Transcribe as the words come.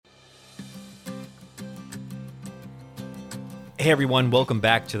Hey everyone, welcome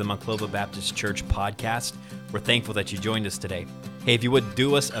back to the Monclova Baptist Church podcast. We're thankful that you joined us today. Hey, if you would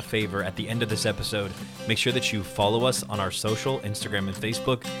do us a favor at the end of this episode, make sure that you follow us on our social, Instagram and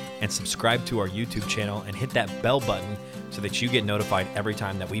Facebook, and subscribe to our YouTube channel and hit that bell button so that you get notified every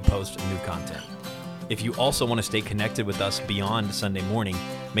time that we post new content. If you also want to stay connected with us beyond Sunday morning,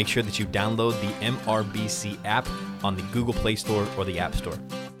 make sure that you download the MRBC app on the Google Play Store or the App Store.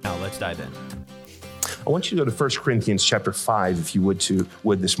 Now let's dive in. I want you to go to 1 Corinthians chapter 5, if you would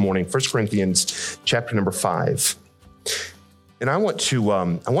this morning. 1 Corinthians chapter number 5. And I want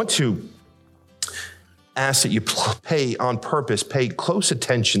to ask that you pay close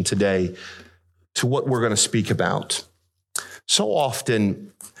attention today to what we're going to speak about. So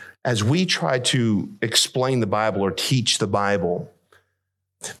often, as we try to explain the Bible or teach the Bible,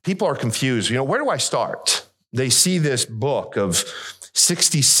 people are confused. Where do I start? They see this book of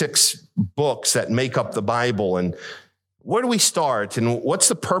 66 books that make up the Bible, and where do we start? And what's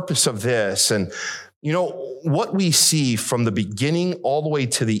the purpose of this? And what we see from the beginning all the way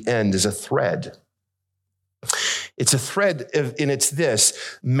to the end is a thread. It's a thread, and it's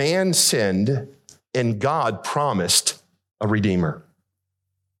this: man sinned, and God promised a redeemer.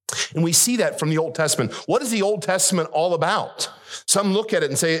 And we see that from the Old Testament. What is the Old Testament all about? Some look at it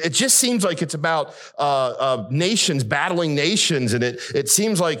and say, it just seems like it's about nations battling nations, and it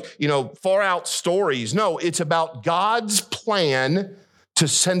seems like, far out stories. No, it's about God's plan to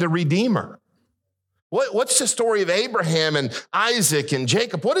send a redeemer. What's the story of Abraham and Isaac and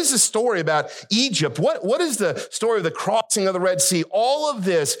Jacob? What is the story about Egypt? What is the story of the crossing of the Red Sea? All of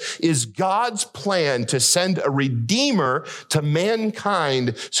this is God's plan to send a redeemer to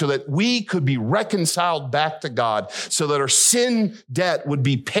mankind so that we could be reconciled back to God, so that our sin debt would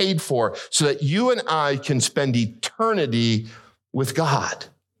be paid for, so that you and I can spend eternity with God.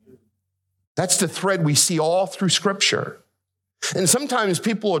 That's the thread we see all through Scripture. And sometimes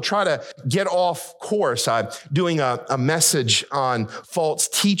people will try to get off course. I'm doing a message on false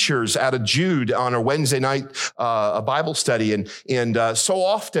teachers out of Jude on our Wednesday night a Bible study. And so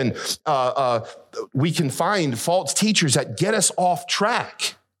often we can find false teachers that get us off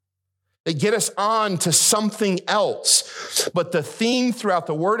track. They get us on to something else. But the theme throughout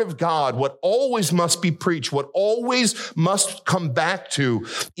the Word of God, what always must be preached, what always must come back to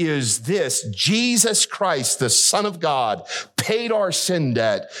is this: Jesus Christ, the Son of God, paid our sin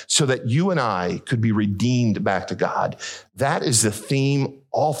debt so that you and I could be redeemed back to God. That is the theme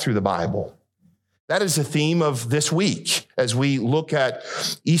all through the Bible. That is the theme of this week as we look at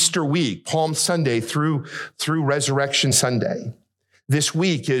Easter week, Palm Sunday through Resurrection Sunday. This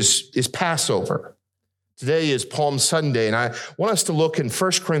week is Passover. Today is Palm Sunday, and I want us to look in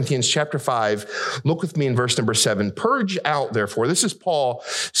 1 Corinthians chapter 5. Look with me in verse number 7. Purge out, therefore, this is Paul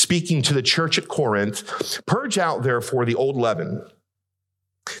speaking to the church at Corinth. Purge out, therefore, the old leaven,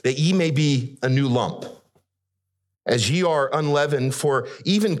 that ye may be a new lump, as ye are unleavened. For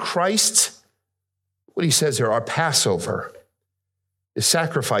even Christ, what he says there, our Passover, is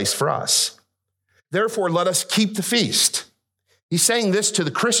sacrificed for us. Therefore, let us keep the feast. He's saying this to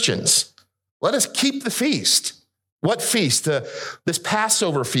the Christians. Let us keep the feast. What feast? This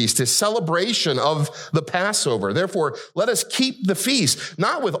Passover feast, this celebration of the Passover. Therefore, let us keep the feast,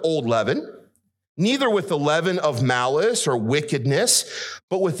 not with old leaven, neither with the leaven of malice or wickedness,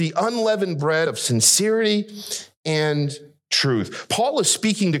 but with the unleavened bread of sincerity and truth. Paul is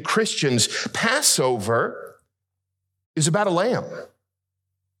speaking to Christians. Passover is about a lamb.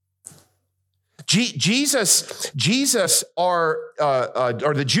 Jesus or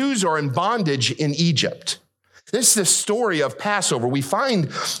the Jews are in bondage in Egypt. This is the story of Passover. We find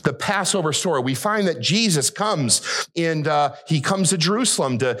the Passover story. We find that Jesus comes and he comes to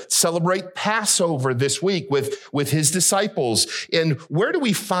Jerusalem to celebrate Passover this week with his disciples. And where do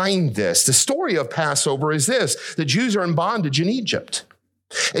we find this? The story of Passover is this: the Jews are in bondage in Egypt,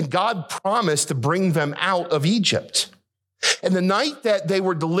 and God promised to bring them out of Egypt. And the night that they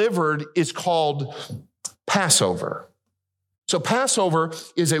were delivered is called Passover. So Passover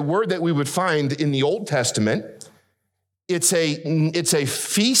is a word that we would find in the Old Testament. It's a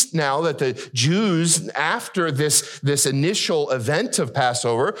feast now that the Jews, after this initial event of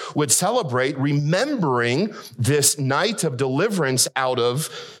Passover, would celebrate, remembering this night of deliverance out of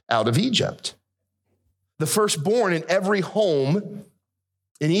Egypt. The firstborn in every home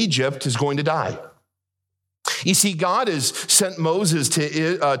in Egypt is going to die. You see, God has sent Moses to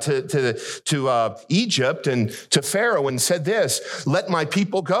Egypt and to Pharaoh and said this: let my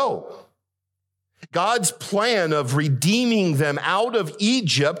people go. God's plan of redeeming them out of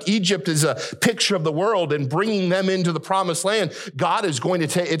Egypt. Egypt is a picture of the world, and bringing them into the promised land. It's going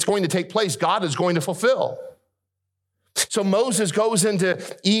to take place. God is going to fulfill. So Moses goes into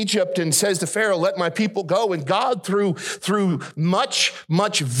Egypt and says to Pharaoh, let my people go. And God, through much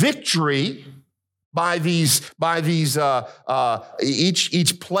victory, by each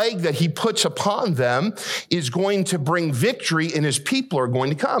plague that he puts upon them is going to bring victory, and his people are going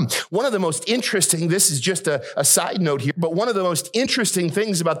to come. One of the most interesting, this is just a side note here, but one of the most interesting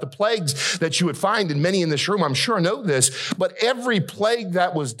things about the plagues that you would find, and many in this room I'm sure know this, but every plague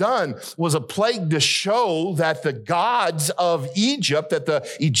that was done was a plague to show that the gods of Egypt, that the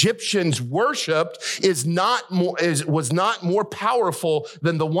Egyptians worshiped, was not more powerful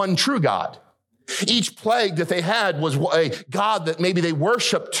than the one true God. Each plague that they had was a god that maybe they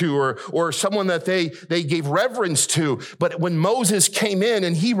worshiped to, or someone that they gave reverence to. But when Moses came in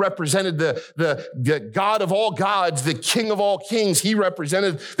and he represented the God of all gods, the King of all kings, he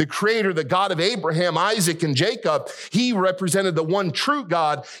represented the Creator, the God of Abraham, Isaac, and Jacob. He represented the one true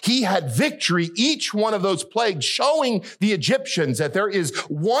God. He had victory, each one of those plagues, showing the Egyptians that there is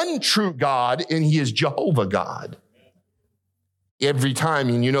one true God, and he is Jehovah God. Every time,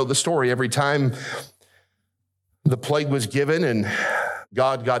 and you know the story, every time the plague was given and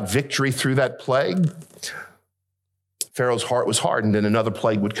God got victory through that plague, Pharaoh's heart was hardened and another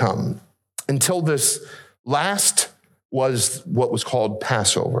plague would come. Until this last was what was called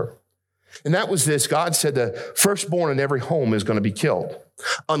Passover. And that was this: God said the firstborn in every home is going to be killed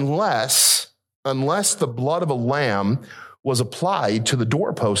unless the blood of a lamb was applied to the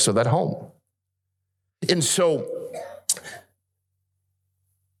doorposts of that home. And so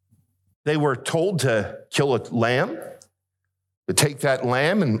they were told to kill a lamb, to take that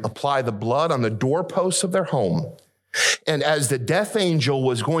lamb and apply the blood on the doorposts of their home. And as the death angel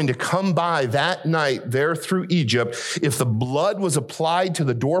was going to come by that night there through Egypt, if the blood was applied to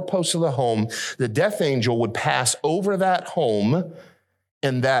the doorposts of the home, the death angel would pass over that home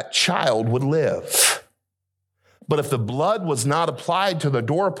and that child would live. But if the blood was not applied to the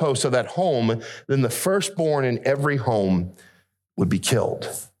doorposts of that home, then the firstborn in every home would be killed.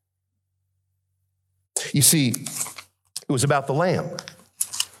 You see, it was about the lamb.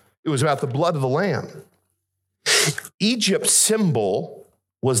 It was about the blood of the lamb. Egypt's symbol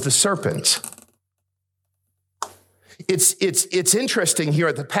was the serpent. It's interesting here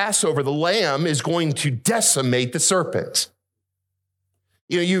at the Passover, the lamb is going to decimate the serpent.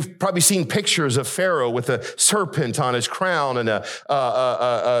 You know, you've probably seen pictures of Pharaoh with a serpent on his crown and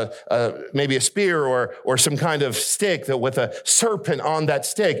maybe a spear or some kind of stick with a serpent on that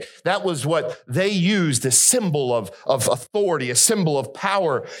stick. That was what they used, a symbol of authority, a symbol of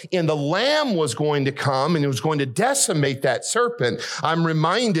power. And the lamb was going to come and it was going to decimate that serpent. I'm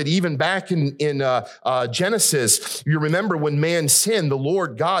reminded even back in Genesis, you remember when man sinned, the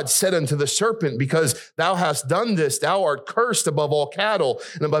Lord God said unto the serpent, because thou hast done this, thou art cursed above all cattle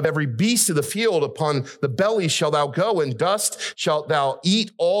and above every beast of the field. Upon the belly shalt thou go, and dust shalt thou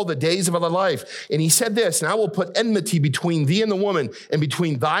eat all the days of thy life. And he said this, and I will put enmity between thee and the woman, and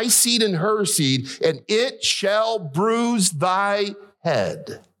between thy seed and her seed, and it shall bruise thy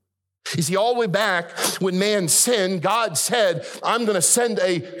head. You see, all the way back when man sinned, God said, I'm going to send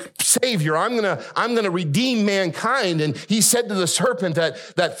a savior. I'm going to redeem mankind. And he said to the serpent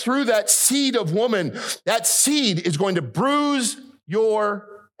that through that seed of woman, that seed is going to bruise your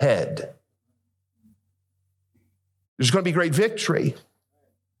head. There's going to be great victory.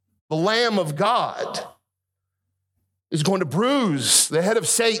 The Lamb of God is going to bruise the head of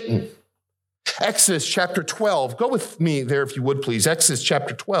Satan. Exodus chapter 12. Go with me there if you would, please. Exodus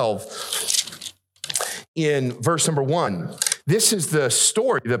chapter 12 in verse number 1. This is the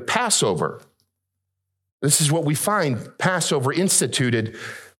story, the Passover. This is what we find Passover instituted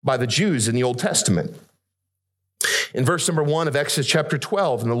by the Jews in the Old Testament. In verse number 1 of Exodus chapter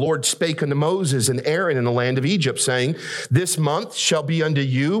 12, and the Lord spake unto Moses and Aaron in the land of Egypt, saying, this month shall be unto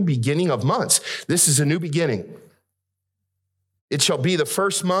you beginning of months. This is a new beginning. It shall be the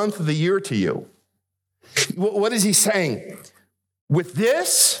first month of the year to you. What is he saying? With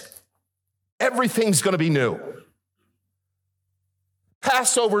this, everything's going to be new.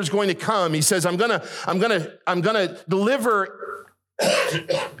 Passover is going to come. He says, I'm going to deliver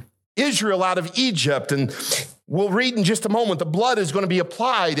Israel out of Egypt. And we'll read in just a moment, the blood is going to be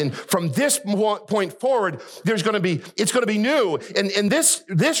applied. And from this point forward, it's going to be new. And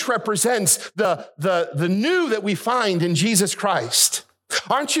this represents the new that we find in Jesus Christ.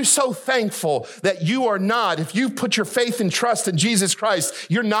 Aren't you so thankful that you are not, if you put your faith and trust in Jesus Christ,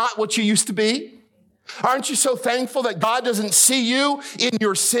 you're not what you used to be? Aren't you so thankful that God doesn't see you in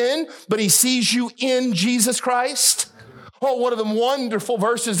your sin, but he sees you in Jesus Christ? Oh, one of the wonderful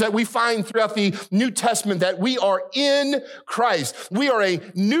verses that we find throughout the New Testament, that we are in Christ. We are a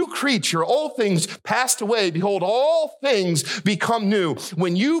new creature. All things passed away. Behold, all things become new.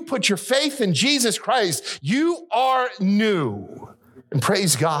 When you put your faith in Jesus Christ, you are new. And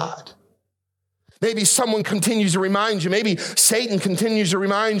praise God. Maybe someone continues to remind you. Maybe Satan continues to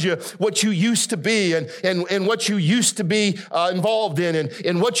remind you what you used to be and what you used to be involved in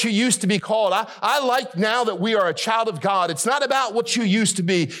and what you used to be called. I like now that we are a child of God. It's not about what you used to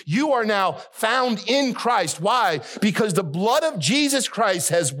be. You are now found in Christ. Why? Because the blood of Jesus Christ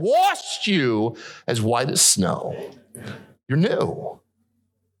has washed you as white as snow. You're new.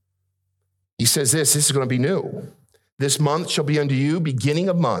 He says this is going to be new. This month shall be unto you beginning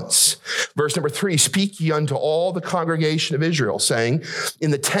of months. Verse number 3, speak ye unto all the congregation of Israel, saying,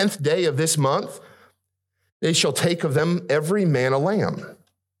 in the 10th day of this month, they shall take of them every man a lamb,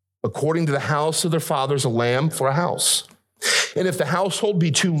 according to the house of their fathers, a lamb for a house. And if the household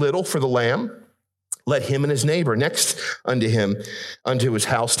be too little for the lamb, let him and his neighbor next unto him, unto his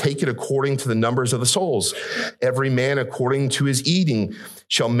house, take it according to the numbers of the souls. Every man according to his eating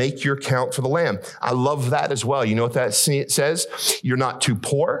shall make your count for the lamb. I love that as well. You know what that says? You're not too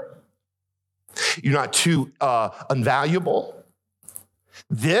poor. You're not too unvaluable.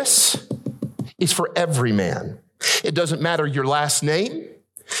 This is for every man. It doesn't matter your last name.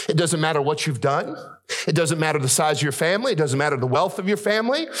 It doesn't matter what you've done. It doesn't matter the size of your family. It doesn't matter the wealth of your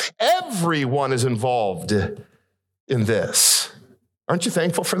family. Everyone is involved in this. Aren't you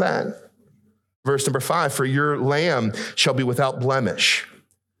thankful for that? Verse number 5, for your lamb shall be without blemish,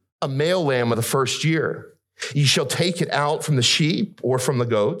 a male lamb of the first year. Ye shall take it out from the sheep or from the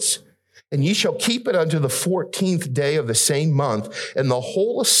goats, and ye shall keep it unto the 14th day of the same month, and the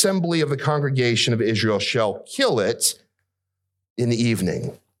whole assembly of the congregation of Israel shall kill it in the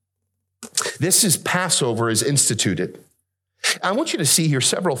evening. This is Passover is instituted. I want you to see here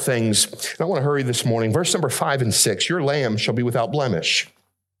several things. And I want to hurry this morning. Verse number 5 and 6, your lamb shall be without blemish,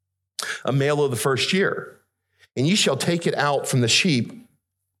 a male of the first year. And ye shall take it out from the sheep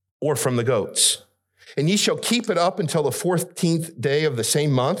or from the goats. And ye shall keep it up until the 14th day of the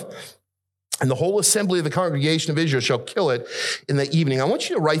same month. And the whole assembly of the congregation of Israel shall kill it in the evening. I want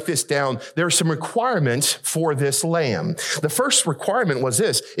you to write this down. There are some requirements for this lamb. The first requirement was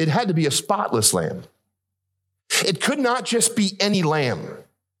this. It had to be a spotless lamb. It could not just be any lamb.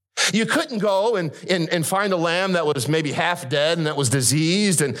 You couldn't go and find a lamb that was maybe half dead and that was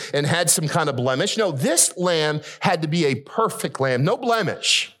diseased and had some kind of blemish. No, this lamb had to be a perfect lamb, no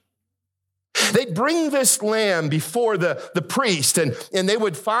blemish. They'd bring this lamb before the priest and they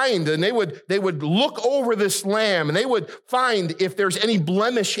would find and they would look over this lamb and they would find if there's any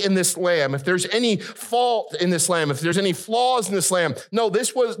blemish in this lamb, if there's any fault in this lamb, if there's any flaws in this lamb. No,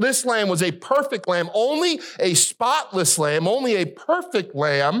 this lamb was a perfect lamb. Only a spotless lamb, only a perfect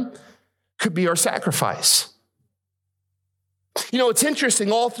lamb could be our sacrifice. You know, it's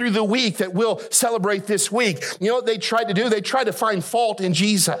interesting all through the week that we'll celebrate this week. You know what they tried to do? They tried to find fault in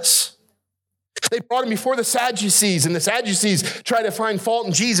Jesus. They brought him before the Sadducees, and the Sadducees tried to find fault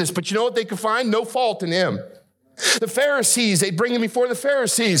in Jesus. But you know what they could find? No fault in him. The Pharisees, they'd bring him before the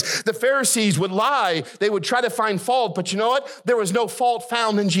Pharisees. The Pharisees would lie. They would try to find fault. But you know what? There was no fault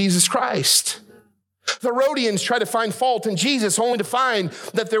found in Jesus Christ. The Herodians tried to find fault in Jesus, only to find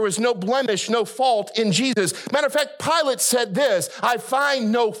that there was no blemish, no fault in Jesus. Matter of fact, Pilate said this, I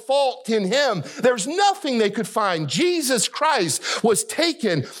find no fault in him. There's nothing they could find. Jesus Christ was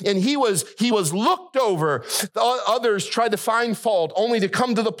taken and he was looked over. The others tried to find fault, only to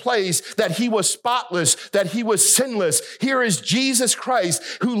come to the place that he was spotless, that he was sinless. Here is Jesus Christ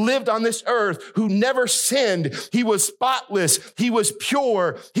who lived on this earth, who never sinned. He was spotless. He was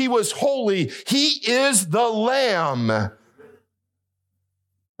pure. He was holy. He is the Lamb that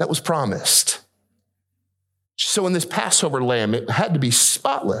was promised. So in this Passover lamb, it had to be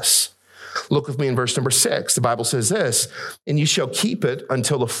spotless. Look with me in verse number 6. The Bible says this, and you shall keep it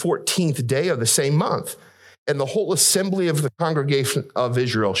until the 14th day of the same month, and the whole assembly of the congregation of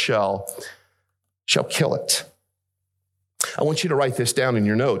Israel shall kill it. I want you to write this down in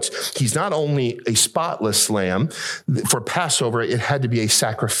your notes. He's not only a spotless lamb. For Passover, it had to be a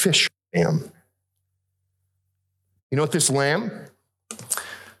sacrificial lamb. You know what, this lamb,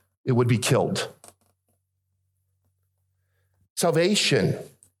 it would be killed. Salvation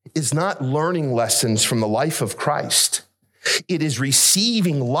is not learning lessons from the life of Christ. It is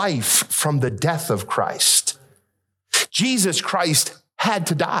receiving life from the death of Christ. Jesus Christ had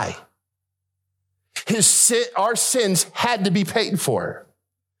to die. Our sins had to be paid for.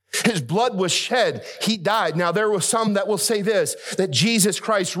 His blood was shed. He died. Now, there were some that will say this, that Jesus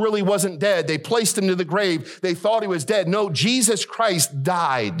Christ really wasn't dead. They placed him to the grave. They thought he was dead. No, Jesus Christ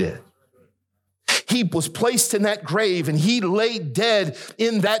died. He was placed in that grave, and he lay dead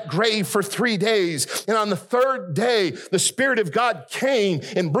in that grave for 3 days. And on the third day, the Spirit of God came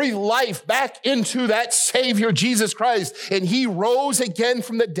and breathed life back into that Savior, Jesus Christ. And he rose again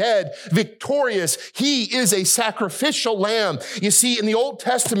from the dead, victorious. He is a sacrificial lamb. You see, in the Old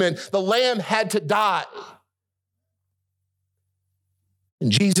Testament, the lamb had to die.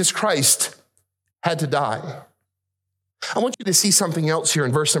 And Jesus Christ had to die. I want you to see something else here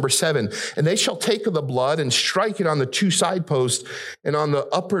in verse number 7. And they shall take of the blood and strike it on the 2 side posts and on the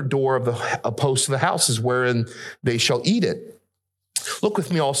upper door of the posts of the houses wherein they shall eat it. Look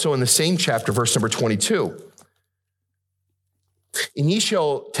with me also in the same chapter, verse number 22. And ye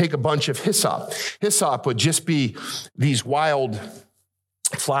shall take a bunch of hyssop. Hyssop would just be these wild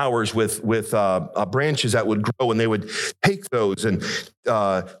flowers with branches that would grow, and they would take those and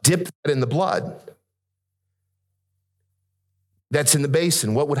dip that in the blood that's in the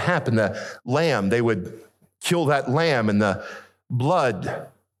basin. What would happen? The lamb, they would kill that lamb, and the blood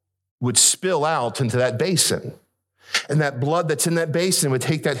would spill out into that basin. And that blood that's in that basin would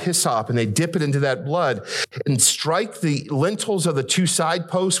take that hyssop, and they dip it into that blood and strike the lintels of the 2 side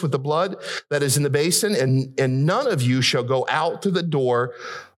posts with the blood that is in the basin. And none of you shall go out to the door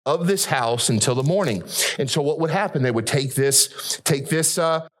of this house until the morning. And so what would happen? They would take this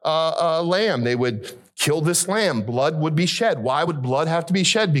lamb. They would kill this lamb. Blood would be shed. Why would blood have to be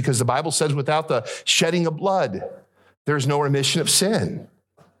shed? Because the Bible says without the shedding of blood, there's no remission of sin.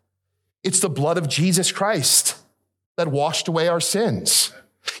 It's the blood of Jesus Christ that washed away our sins.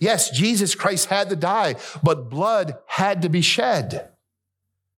 Yes, Jesus Christ had to die, but blood had to be shed.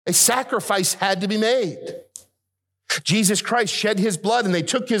 A sacrifice had to be made. Jesus Christ shed his blood, and they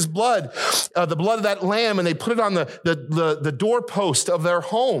took his blood, the blood of that lamb, and they put it on the doorpost of their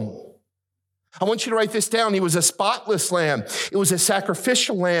home. I want you to write this down. He was a spotless lamb. It was a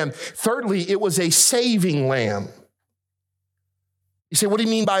sacrificial lamb. Thirdly, it was a saving lamb. You say, what do you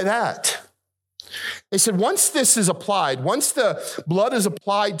mean by that? They said, once this is applied, once the blood is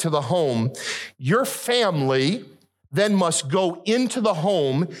applied to the home, your family then must go into the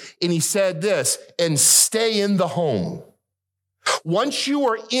home, and he said this, and stay in the home. Once you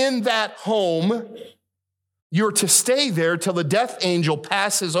are in that home, you're to stay there till the death angel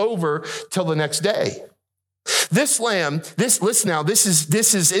passes over till the next day. This lamb, listen now, this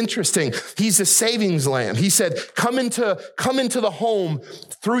is interesting. He's a savings lamb. He said, come into the home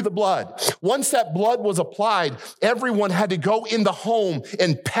through the blood. Once that blood was applied, everyone had to go in the home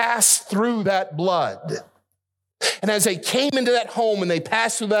and pass through that blood. And as they came into that home and they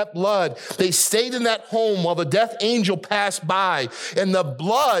passed through that blood, they stayed in that home while the death angel passed by. And the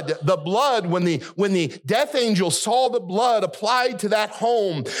blood, when the death angel saw the blood applied to that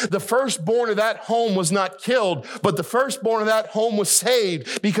home, the firstborn of that home was not killed, but the firstborn of that home was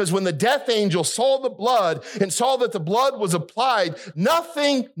saved. Because when the death angel saw the blood and saw that the blood was applied,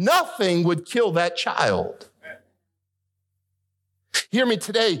 nothing would kill that child. Hear me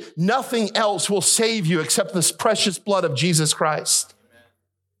today, nothing else will save you except this precious blood of Jesus Christ.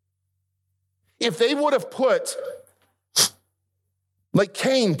 If they would have put, like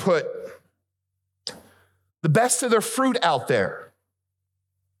Cain put, the best of their fruit out there,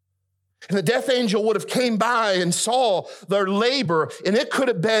 and the death angel would have came by and saw their labor, and it could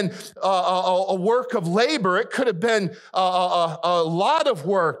have been a work of labor. It could have been a lot of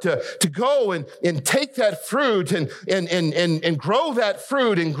work to go and take that fruit and grow that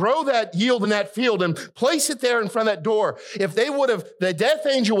fruit and grow that yield in that field and place it there in front of that door. If they would have, the death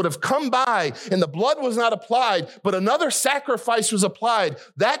angel would have come by and the blood was not applied, but another sacrifice was applied.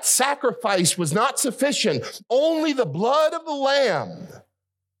 That sacrifice was not sufficient. Only the blood of the lamb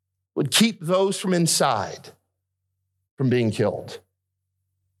would keep those from inside from being killed.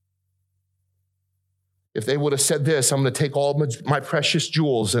 If they would have said this, I'm going to take all my precious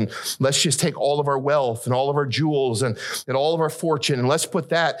jewels, and let's just take all of our wealth and all of our jewels and all of our fortune, and let's put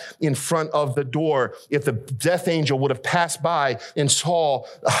that in front of the door. If the death angel would have passed by and saw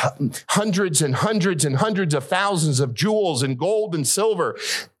hundreds and hundreds and hundreds of thousands of jewels and gold and silver,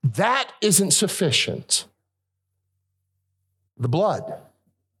 that isn't sufficient. The blood.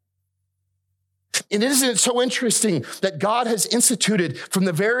 And isn't it so interesting that God has instituted from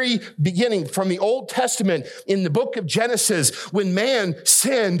the very beginning, from the Old Testament, in the book of Genesis, when man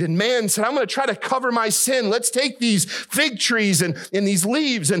sinned and man said, I'm going to try to cover my sin. Let's take these fig trees and these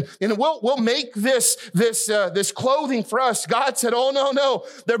leaves and we'll make this clothing for us. God said, oh, no,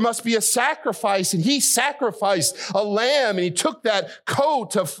 there must be a sacrifice. And he sacrificed a lamb, and he took that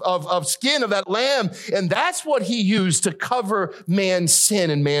coat of skin of that lamb, and that's what he used to cover man's sin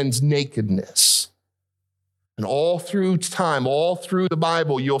and man's nakedness. And all through time, all through the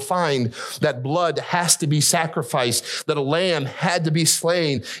Bible, you'll find that blood has to be sacrificed, that a lamb had to be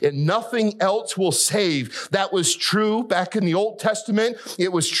slain, and nothing else will save. That was true back in the Old Testament.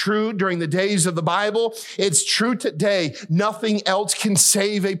 It was true during the days of the Bible. It's true today. Nothing else can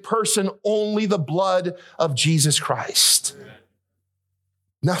save a person, only the blood of Jesus Christ.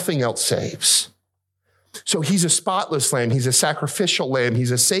 Nothing else saves. So he's a spotless lamb. He's a sacrificial lamb.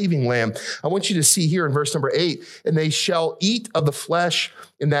 He's a saving lamb. I want you to see here in verse number 8, and they shall eat of the flesh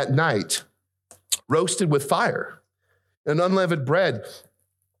in that night, roasted with fire and unleavened bread,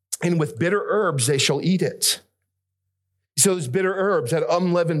 and with bitter herbs they shall eat it. So those bitter herbs, that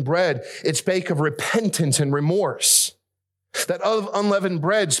unleavened bread, it spake of repentance and remorse. That unleavened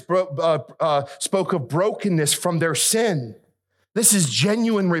bread spoke of brokenness from their sin. This is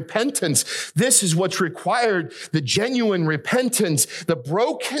genuine repentance. This is what's required, the genuine repentance, the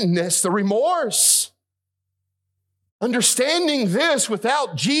brokenness, the remorse. Understanding this,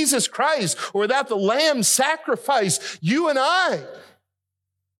 without Jesus Christ or without the Lamb's sacrifice, you and I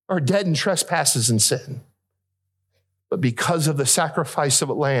are dead in trespasses and sin. But because of the sacrifice of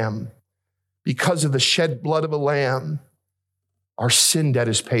a lamb, because of the shed blood of a lamb, our sin debt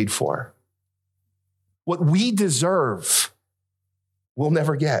is paid for. What we deserve, we'll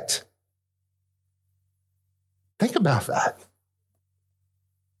never get. Think about that.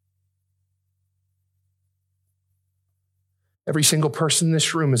 Every single person in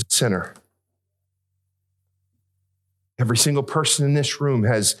this room is a sinner. Every single person in this room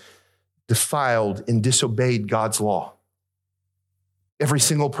has defiled and disobeyed God's law. Every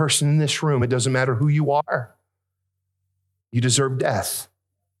single person in this room, it doesn't matter who you are, you deserve death.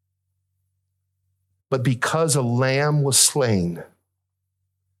 But because a lamb was slain,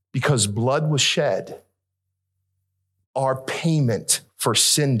 because blood was shed, our payment for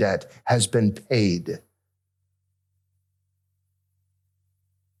sin debt has been paid.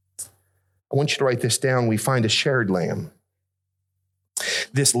 I want you to write this down. We find a shared lamb.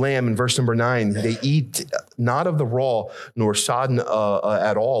 This lamb in verse number 9, they eat not of the raw nor sodden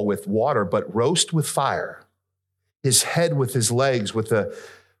at all with water, but roast with fire. His head with his legs, with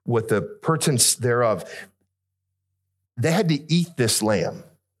the purtenance thereof. They had to eat this lamb.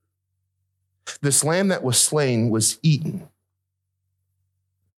 This lamb that was slain was eaten.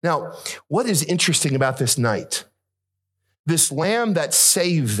 Now, what is interesting about this night? This lamb that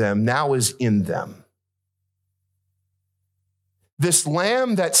saved them now is in them. This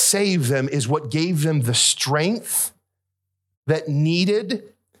lamb that saved them is what gave them the strength that needed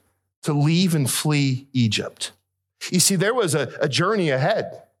to leave and flee Egypt. You see, there was a journey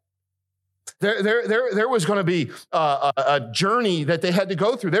ahead. There was going to be a journey that they had to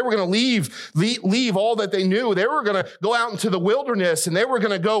go through. They were going to leave all that they knew. They were going to go out into the wilderness, and they were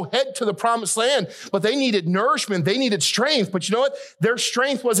going to go head to the promised land. But they needed nourishment. They needed strength. But you know what? Their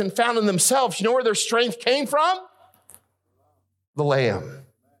strength wasn't found in themselves. You know where their strength came from? The Lamb.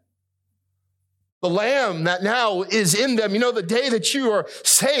 The Lamb that now is in them. You know, the day that you are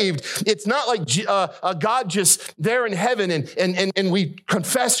saved, it's not like God just there in heaven and we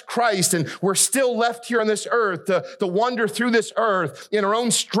confess Christ and we're still left here on this earth to wander through this earth in our own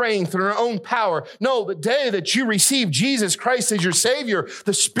strength and our own power. No, the day that you receive Jesus Christ as your Savior,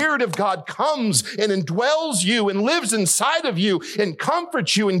 the Spirit of God comes and indwells you and lives inside of you and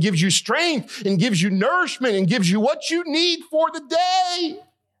comforts you and gives you strength and gives you nourishment and gives you what you need for the day.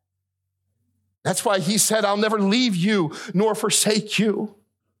 That's why he said, I'll never leave you nor forsake you.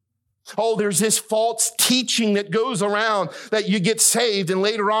 Oh, there's this false teaching that goes around that you get saved and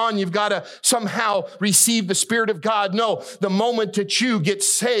later on you've got to somehow receive the Spirit of God. No, the moment that you get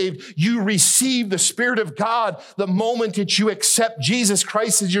saved, you receive the Spirit of God. The moment that you accept Jesus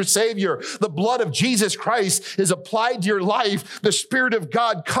Christ as your Savior, the blood of Jesus Christ is applied to your life. The Spirit of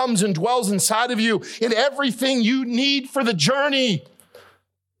God comes and dwells inside of you, and everything you need for the journey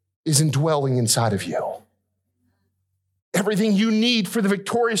is indwelling inside of you. Everything you need for the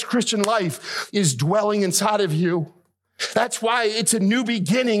victorious Christian life is dwelling inside of you. That's why it's a new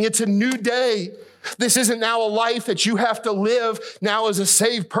beginning. It's a new day. This isn't now a life that you have to live now as a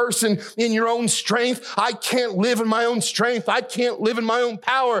saved person in your own strength. I can't live in my own strength. I can't live in my own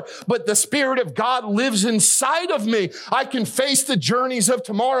power, but the Spirit of God lives inside of me. I can face the journeys of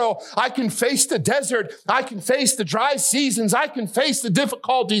tomorrow. I can face the desert. I can face the dry seasons. I can face the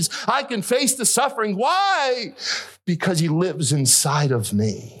difficulties. I can face the suffering. Why? Because he lives inside of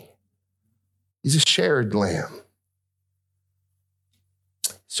me. He's a shared lamb.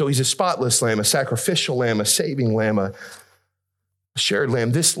 So he's a spotless lamb, a sacrificial lamb, a saving lamb, a shared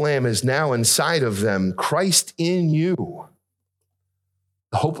lamb. This lamb is now inside of them. Christ in you,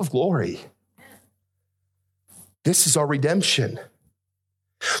 the hope of glory. This is our redemption.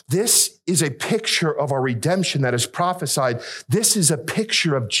 This is a picture of our redemption that is prophesied. This is a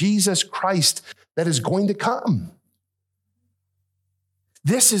picture of Jesus Christ that is going to come.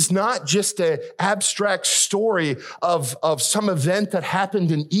 This is not just an abstract story of some event that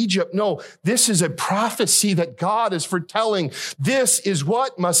happened in Egypt. No, this is a prophecy that God is foretelling. This is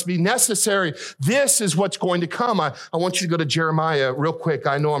what must be necessary. This is what's going to come. I want you to go to Jeremiah real quick.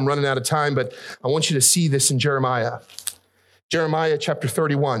 I know I'm running out of time, but I want you to see this in Jeremiah. Jeremiah chapter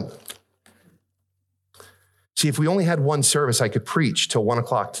 31. See, if we only had one service, I could preach till 1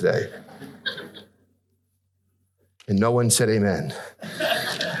 o'clock today. And no one said amen.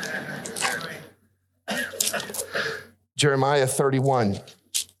 Jeremiah 31,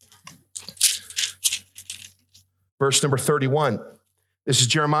 verse number 31. This is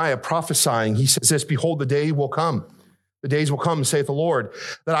Jeremiah prophesying. He says this, behold, the day will come. The days will come, saith the Lord,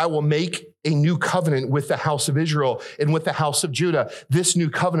 that I will make a new covenant with the house of Israel and with the house of Judah. This new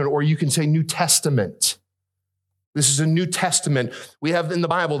covenant, or you can say New Testament. This is a New Testament. We have in the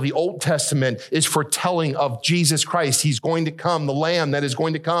Bible, the Old Testament is foretelling of Jesus Christ. He's going to come, the Lamb that is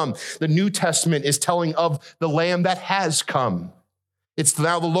going to come. The New Testament is telling of the Lamb that has come. It's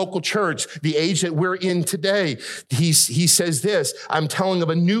now the local church, the age that we're in today. He says this, I'm telling of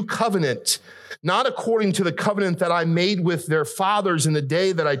a new covenant, not according to the covenant that I made with their fathers in the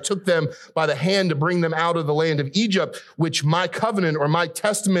day that I took them by the hand to bring them out of the land of Egypt, which my covenant or my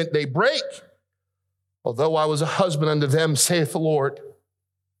testament they break. Although I was a husband unto them, saith the Lord.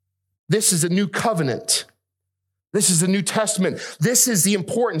 This is a new covenant. This is the New Testament. This is the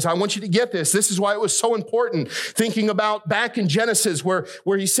importance. I want you to get this. This is why it was so important. Thinking about back in Genesis where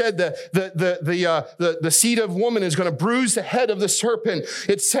he said the seed of woman is going to bruise the head of the serpent.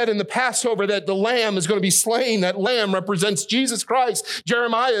 It said in the Passover that the lamb is going to be slain. That lamb represents Jesus Christ.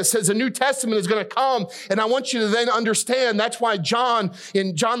 Jeremiah says the New Testament is going to come. And I want you to then understand that's why John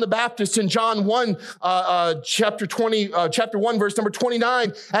the Baptist in John 1, chapter 1, verse number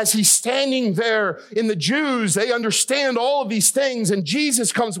 29, as he's standing there in the Jews, they understand all of these things, and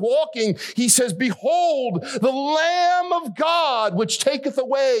Jesus comes walking. He says, behold, the Lamb of God, which taketh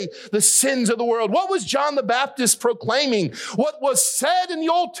away the sins of the world. What was John the Baptist proclaiming? What was said in the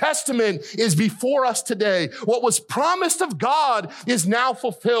Old Testament is before us today. What was promised of God is now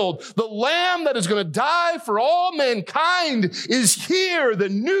fulfilled. The Lamb that is going to die for all mankind is here. The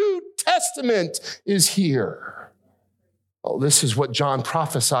New Testament is here. Oh, this is what John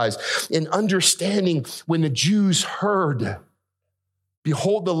prophesies. In understanding, when the Jews heard,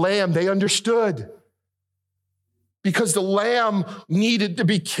 behold the Lamb, they understood. Because the Lamb needed to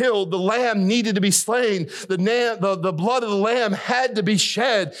be killed. The Lamb needed to be slain. The blood of the Lamb had to be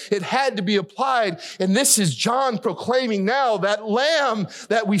shed. It had to be applied. And this is John proclaiming now, that Lamb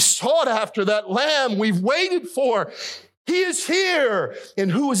that we sought after, that Lamb we've waited for, he is here.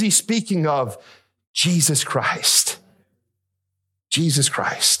 And who is he speaking of? Jesus Christ. Jesus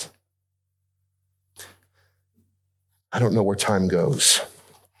Christ. I don't know where time goes.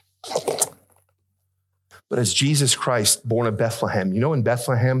 But as Jesus Christ, born of Bethlehem, in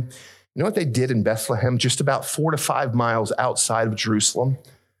Bethlehem, you know what they did in Bethlehem, just about 4 to 5 miles outside of Jerusalem?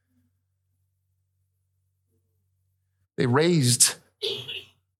 They raised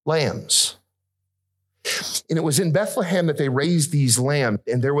lambs. And it was in Bethlehem that they raised these lambs.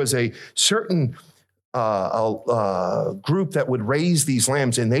 And there was a certain group that would raise these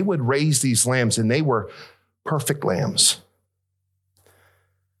lambs, and they would raise these lambs, and they were perfect lambs.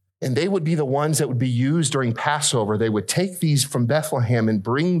 And they would be the ones that would be used during Passover. They would take these from Bethlehem and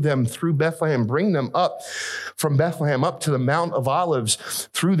bring them through Bethlehem, bring them up from Bethlehem up to the Mount of Olives,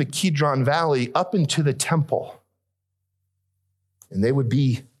 through the Kidron Valley, up into the temple. And they would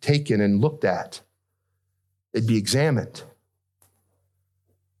be taken and looked at. They'd be examined.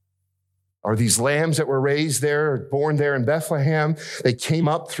 Are these lambs that were raised there, born there in Bethlehem? They came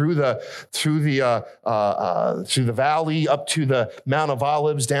up through the valley, up to the Mount of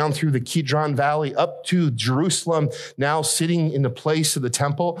Olives, down through the Kidron Valley, up to Jerusalem, now sitting in the place of the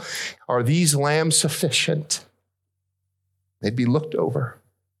temple. Are these lambs sufficient? They'd be looked over.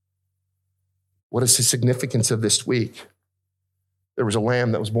 What is the significance of this week? There was a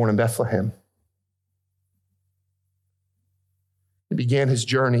lamb that was born in Bethlehem. He began his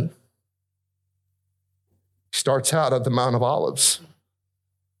journey. Starts out at the Mount of Olives.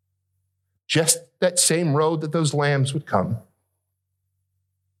 Just that same road that those lambs would come.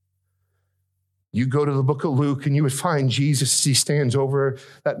 You go to the book of Luke and you would find Jesus as he stands over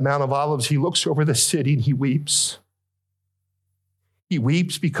that Mount of Olives. He looks over the city and he weeps. He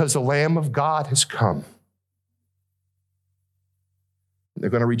weeps because the Lamb of God has come. And they're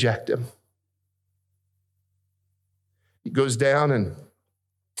going to reject him. He goes down and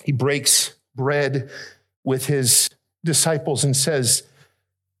he breaks bread with his disciples and says,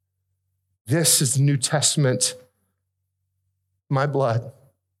 "This is the New Testament, my blood.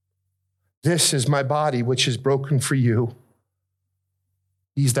 This is my body, which is broken for you."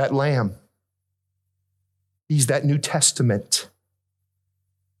 He's that lamb. He's that New Testament.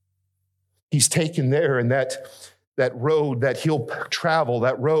 He's taken there, and that road that he'll travel,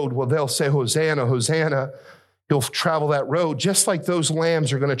 that road, well, they'll say, "Hosanna, Hosanna." He'll travel that road just like those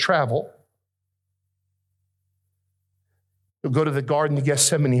lambs are going to travel. He'll go to the Garden of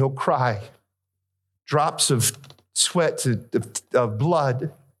Gethsemane. He'll cry. Drops of sweat, of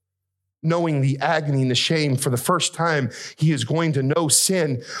blood, knowing the agony and the shame. For the first time, he is going to know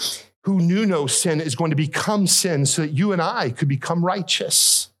sin. Who knew no sin is going to become sin so that you and I could become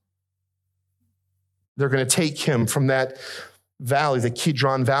righteous. They're going to take him from that valley, the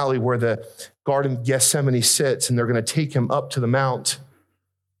Kidron Valley, where the Garden of Gethsemane sits, and they're going to take him up to the mount.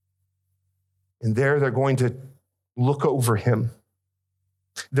 And there they're going to look over him.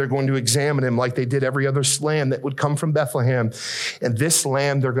 They're going to examine him like they did every other lamb that would come from Bethlehem. And this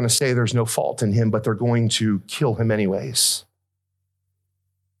lamb, they're going to say there's no fault in him, but they're going to kill him anyways.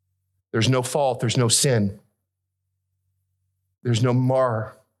 There's no fault. There's no sin. There's no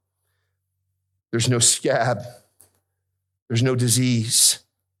mar. There's no scab. There's no disease.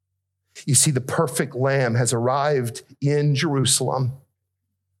 You see, the perfect lamb has arrived in Jerusalem.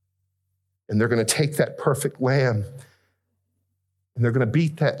 And they're going to take that perfect lamb and they're going to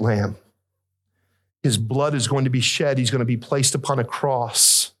beat that lamb. His blood is going to be shed. He's going to be placed upon a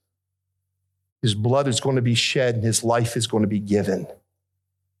cross. His blood is going to be shed and his life is going to be given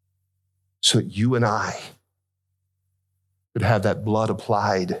so that you and I could have that blood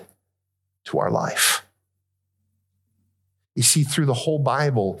applied to our life. You see, through the whole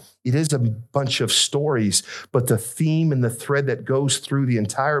Bible, it is a bunch of stories, but the theme and the thread that goes through the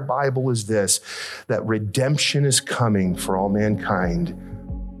entire Bible is this, that redemption is coming for all mankind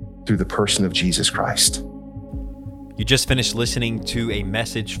through the person of Jesus Christ. You just finished listening to a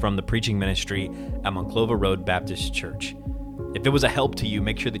message from the preaching ministry at Monclova Road Baptist Church. If it was a help to you,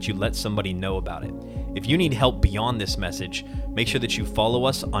 make sure that you let somebody know about it. If you need help beyond this message, make sure that you follow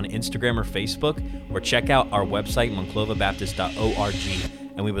us on Instagram or Facebook, or check out our website, monclovabaptist.org,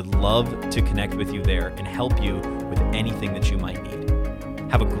 and we would love to connect with you there and help you with anything that you might need.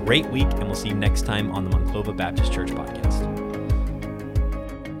 Have a great week, and we'll see you next time on the Monclova Baptist Church podcast.